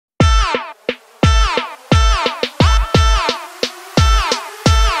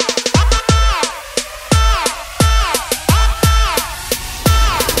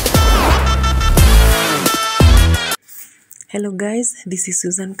Hello guys, this is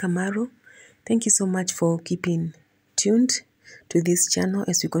Susan Kamaro. Thank you so much for keeping tuned to this channel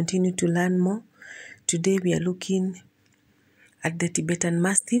as we continue to learn more. Today we are looking at the Tibetan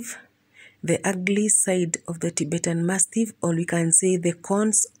Mastiff, the ugly side of the Tibetan Mastiff, or we can say the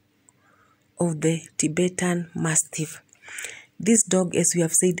cons of the Tibetan Mastiff. This dog, as we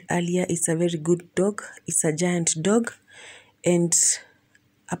have said earlier, is a very good dog. It's a giant dog, and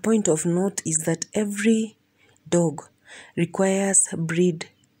a point of note is that every dog requires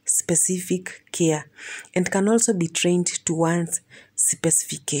breed-specific care and can also be trained to one's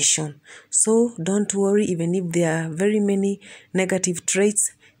specification. So don't worry, even if there are very many negative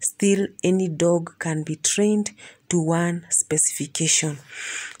traits, still any dog can be trained to one specification.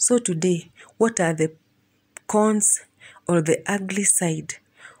 So today, what are the cons or the ugly side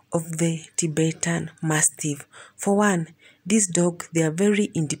of the Tibetan Mastiff? For one, this dog, they are very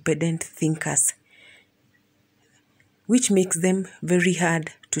independent thinkers, which makes them very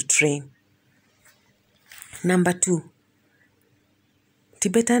hard to train. Number two,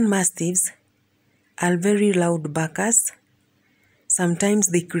 Tibetan Mastiffs are very loud barkers. Sometimes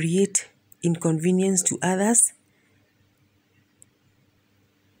they create inconvenience to others,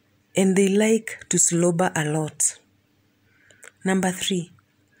 and they like to slobber a lot. Number three,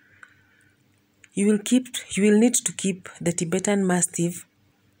 you will need to keep the Tibetan Mastiff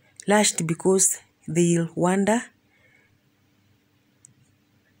lashed because they'll wander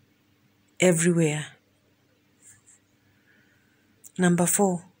everywhere. Number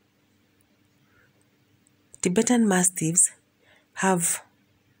four, Tibetan Mastiffs have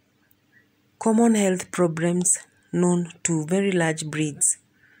common health problems known to very large breeds.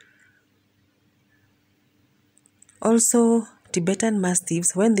 Also, Tibetan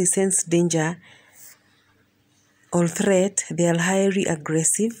Mastiffs, when they sense danger or threat, they are highly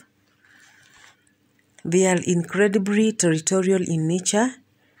aggressive. They are incredibly territorial in nature.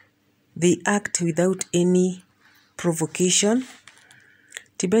 They act without any provocation.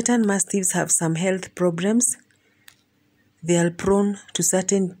 Tibetan Mastiffs have some health problems. They are prone to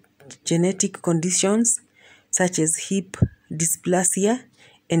certain genetic conditions such as hip dysplasia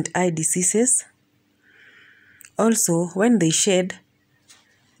and eye diseases. Also, when they shed,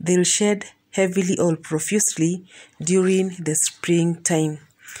 they'll shed heavily or profusely during the springtime.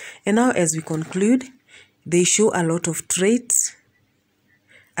 And now, as we conclude, they show a lot of traits,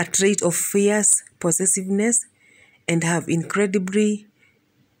 a trait of fierce possessiveness, and have incredibly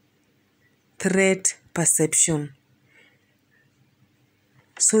threat perception.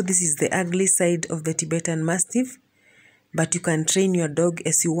 So this is the ugly side of the Tibetan Mastiff, but you can train your dog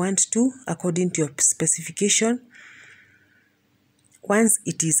as you want to according to your specification. Once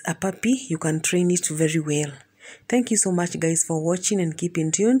it is a puppy, you can train it very well. Thank you so much guys for watching and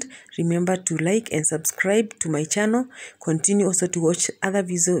keeping tuned. Remember to like and subscribe to my channel. Continue also to watch other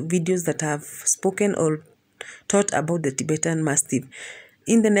videos that I have spoken or taught about the Tibetan Mastiff.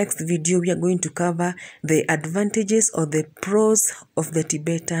 In the next video, we are going to cover the advantages or the pros of the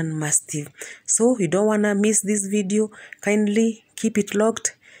Tibetan Mastiff. So you don't want to miss this video. Kindly keep it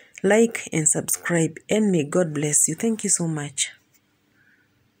locked, like and subscribe, and may God bless you. Thank you so much.